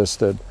this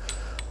existed.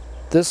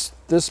 This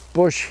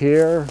bush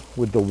here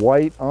with the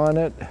white on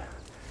it,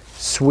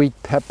 sweet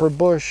pepper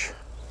bush.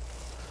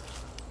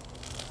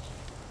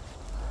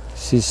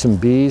 See some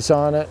bees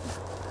on it.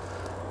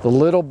 The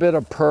little bit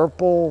of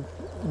purple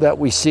that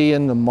we see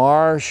in the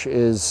marsh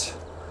is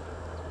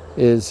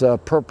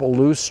purple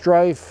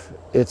loosestrife.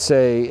 It's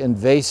a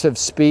invasive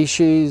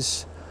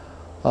species.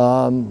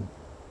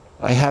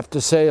 I have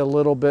to say, a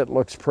little bit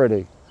looks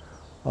pretty,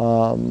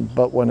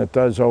 but when it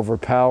does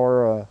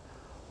overpower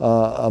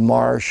a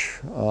marsh,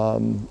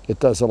 it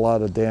does a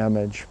lot of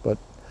damage. But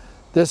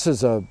this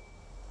is a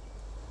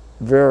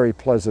very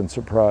pleasant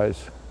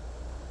surprise.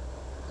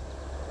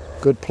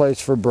 Good place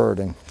for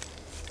birding.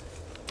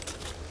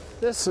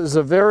 This is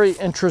a very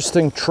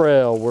interesting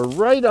trail. We're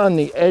right on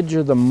the edge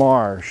of the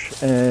marsh,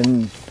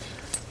 and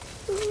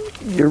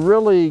you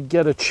really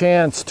get a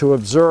chance to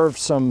observe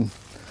some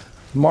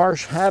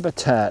marsh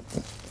habitat.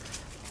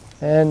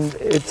 And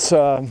it's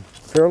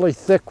fairly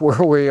thick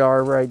where we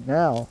are right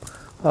now,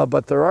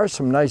 but there are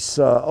some nice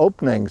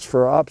openings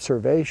for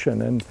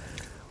observation. And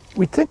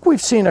we think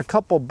we've seen a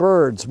couple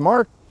birds.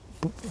 Mark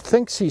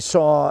thinks he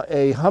saw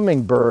a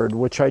hummingbird,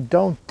 which I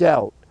don't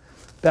doubt,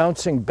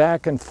 bouncing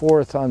back and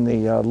forth on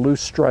the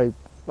loosestrife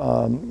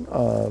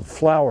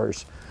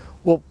flowers.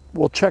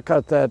 We'll check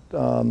out that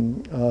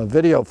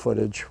video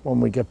footage when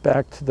we get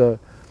back to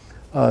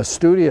the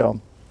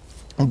studio.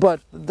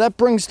 But that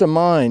brings to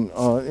mind,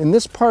 in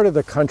this part of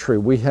the country,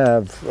 we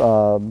have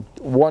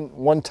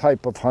one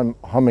type of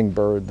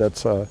hummingbird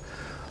that's a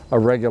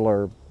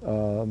regular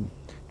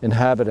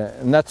inhabitant,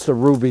 and that's the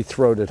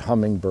ruby-throated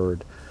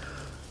hummingbird.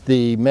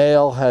 The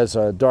male has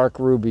a dark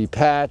ruby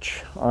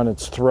patch on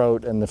its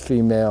throat, and the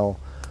female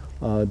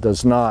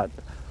does not.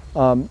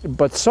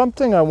 But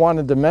something I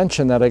wanted to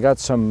mention that I got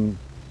some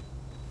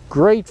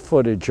great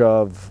footage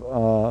of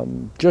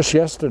just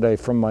yesterday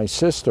from my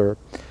sister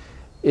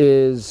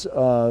is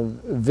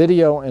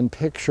video and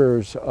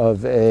pictures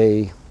of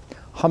a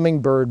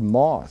hummingbird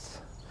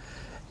moth.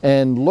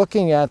 And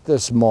looking at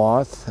this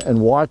moth and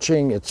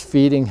watching its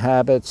feeding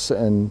habits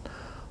and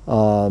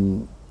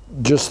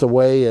just the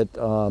way it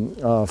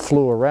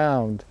flew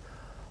around,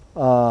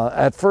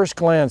 At first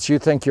glance, you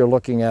think you're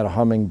looking at a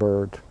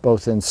hummingbird,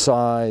 both in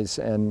size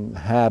and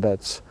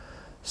habits.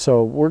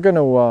 So we're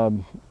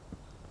going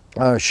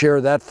to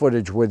share that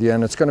footage with you,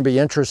 and it's going to be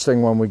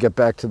interesting when we get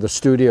back to the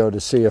studio to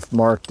see if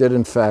Mark did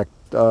in fact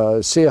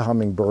see a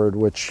hummingbird,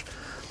 which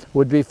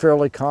would be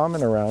fairly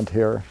common around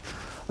here.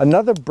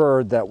 Another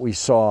bird that we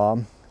saw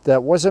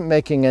that wasn't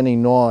making any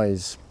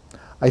noise,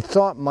 I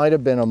thought might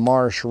have been a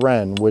marsh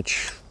wren,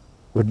 which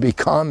would be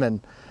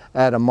common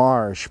at a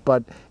marsh,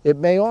 but it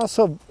may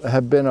also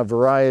have been a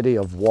variety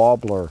of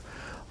warbler.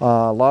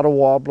 A lot of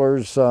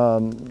warblers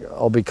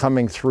will be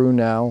coming through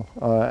now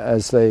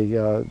as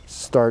they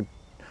start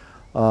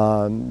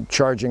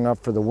charging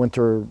up for the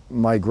winter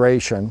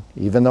migration.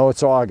 Even though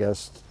it's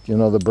August, you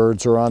know, the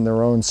birds are on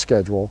their own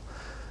schedule.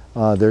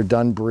 They're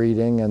done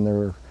breeding and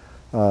they're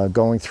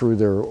going through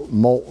their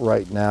molt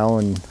right now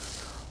and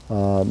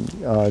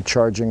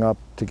charging up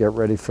to get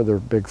ready for their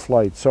big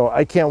flight. So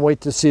I can't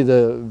wait to see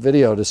the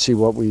video to see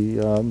what we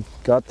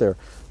got there.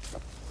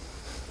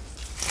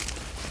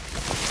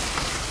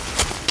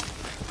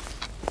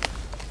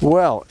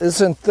 Well,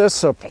 isn't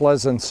this a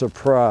pleasant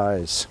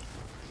surprise?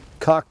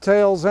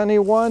 Cocktails,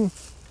 anyone?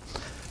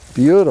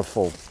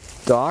 Beautiful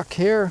dock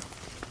here.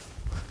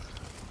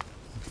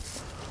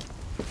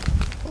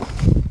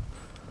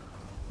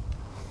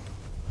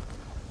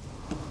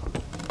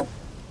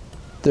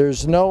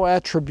 There's no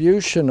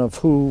attribution of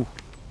who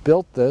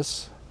built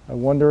this. I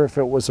wonder if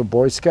it was a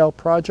Boy Scout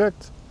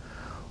project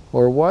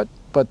or what,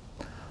 but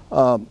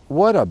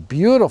what a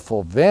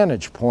beautiful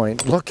vantage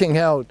point looking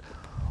out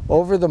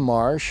over the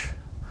marsh.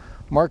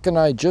 Mark and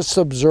I just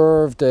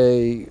observed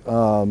a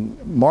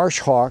marsh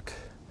hawk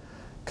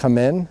come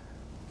in.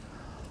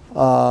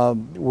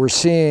 We're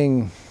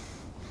seeing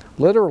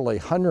literally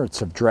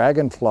hundreds of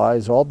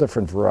dragonflies, all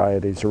different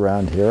varieties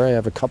around here. I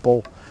have a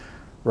couple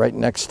right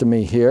next to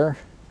me here.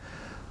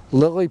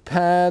 Lily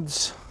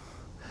pads,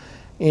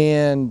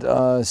 and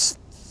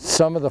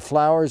some of the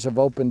flowers have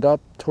opened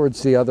up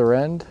towards the other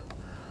end.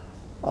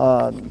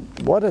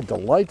 What a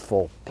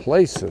delightful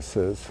place this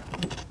is.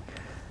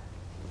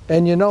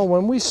 And you know,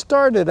 when we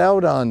started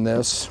out on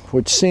this,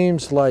 which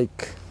seems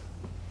like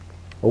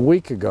a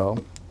week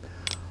ago,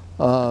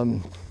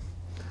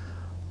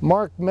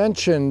 Mark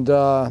mentioned,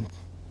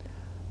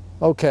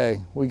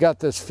 okay, we got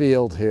this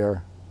field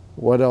here.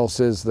 What else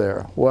is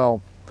there?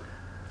 Well,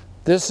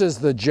 this is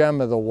the gem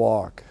of the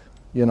walk,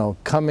 you know,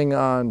 coming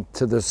on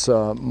to this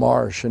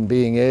marsh and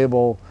being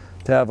able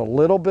to have a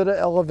little bit of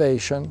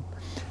elevation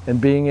and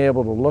being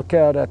able to look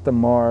out at the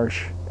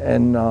marsh.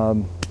 And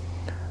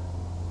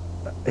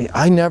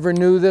I never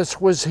knew this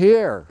was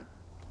here.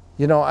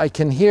 You know, I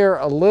can hear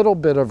a little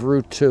bit of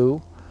Route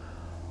 2.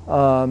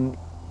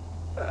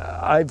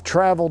 I've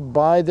traveled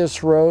by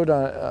this road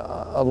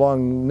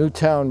along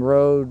Newtown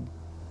Road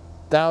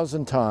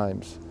 1,000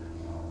 times.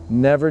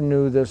 Never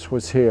knew this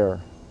was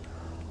here.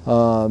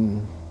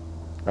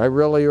 I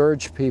really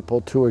urge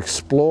people to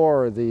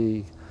explore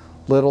the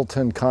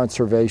Littleton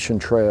conservation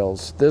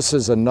trails. This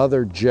is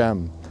another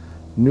gem,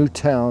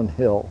 Newtown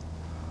Hill.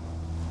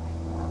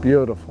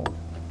 Beautiful.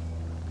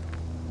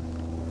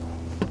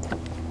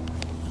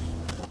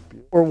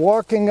 We're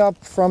walking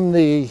up from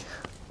the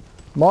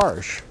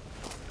marsh,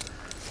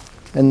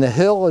 and the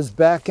hill is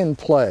back in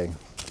play.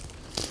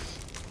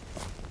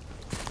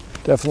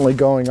 Definitely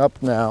going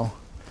up now.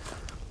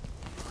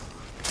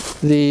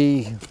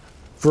 The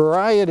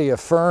variety of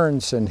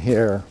ferns in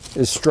here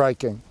is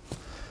striking.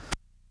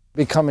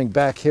 Be coming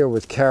back here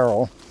with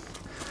Carol,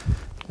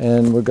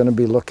 and we're going to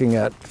be looking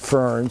at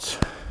ferns.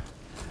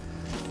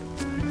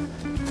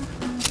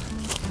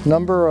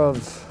 Number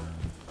of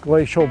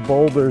glacial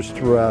boulders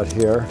throughout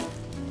here.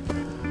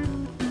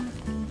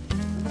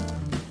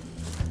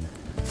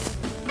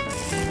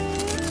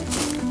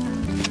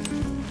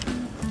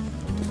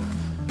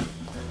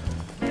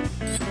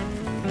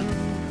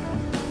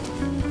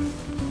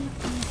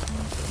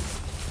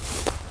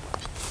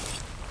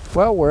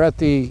 Well, we're at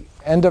the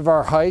end of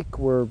our hike.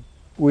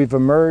 We've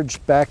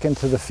emerged back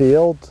into the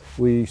field.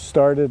 We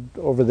started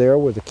over there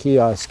where the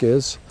kiosk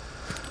is.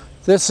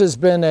 This has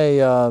been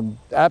a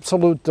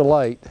absolute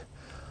delight.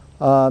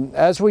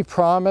 As we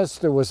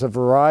promised, there was a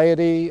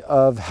variety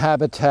of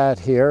habitat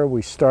here.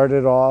 We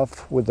started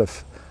off with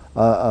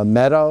a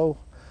meadow,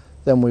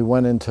 then we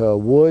went into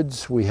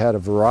woods. We had a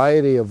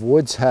variety of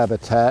woods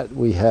habitat.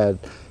 We had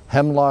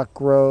hemlock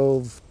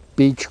grove,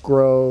 beech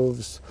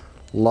groves,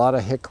 a lot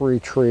of hickory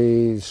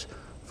trees,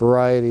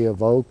 variety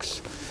of oaks.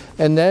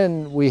 And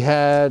then we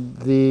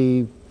had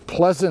the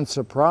pleasant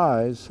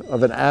surprise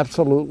of an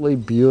absolutely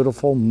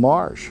beautiful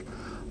marsh.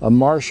 A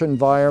marsh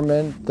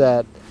environment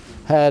that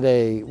had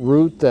a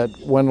route that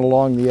went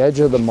along the edge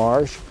of the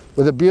marsh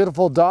with a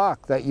beautiful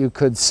dock that you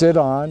could sit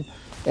on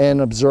and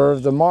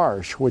observe the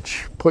marsh,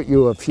 which put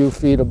you a few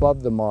feet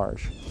above the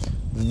marsh.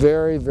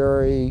 Very,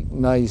 very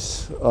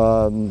nice,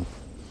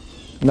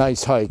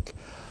 nice hike.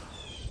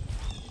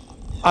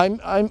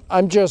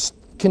 I'm just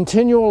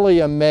continually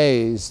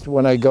amazed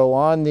when I go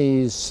on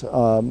these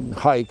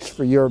hikes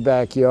for your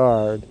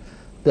backyard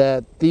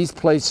that these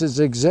places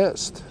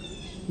exist.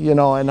 you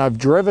know, and I've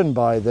driven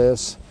by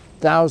this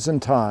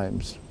 1,000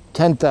 times,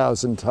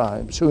 10,000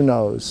 times, who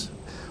knows,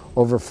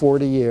 over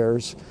 40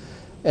 years,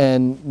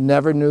 and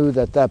never knew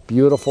that that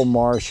beautiful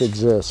marsh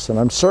exists. And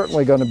I'm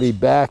certainly going to be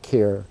back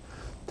here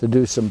to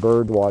do some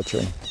bird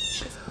watching.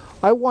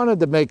 I wanted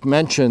to make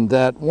mention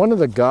that one of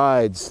the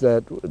guides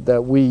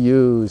that we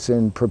use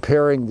in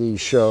preparing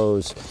these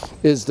shows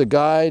is the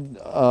Guide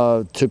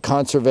to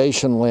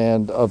Conservation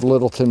Land of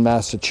Littleton,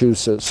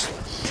 Massachusetts.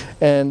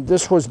 And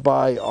this was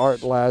by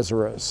Art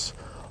Lazarus.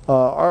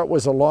 Art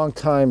was a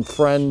longtime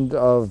friend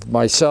of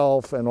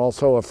myself and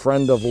also a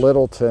friend of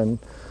Littleton,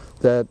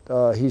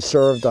 that he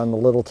served on the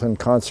Littleton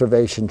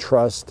Conservation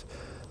Trust,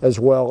 as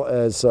well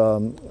as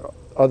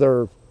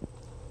other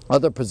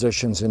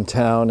positions in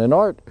town. And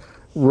Art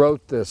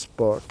wrote this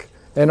book.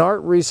 And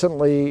Art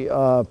recently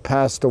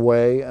passed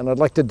away, and I'd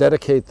like to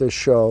dedicate this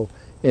show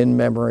in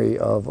memory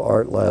of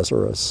Art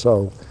Lazarus.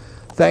 So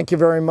thank you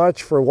very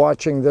much for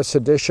watching this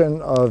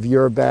edition of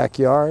Your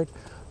Backyard.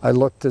 I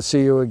look to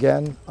see you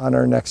again on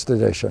our next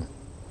edition.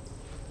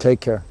 Take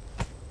care.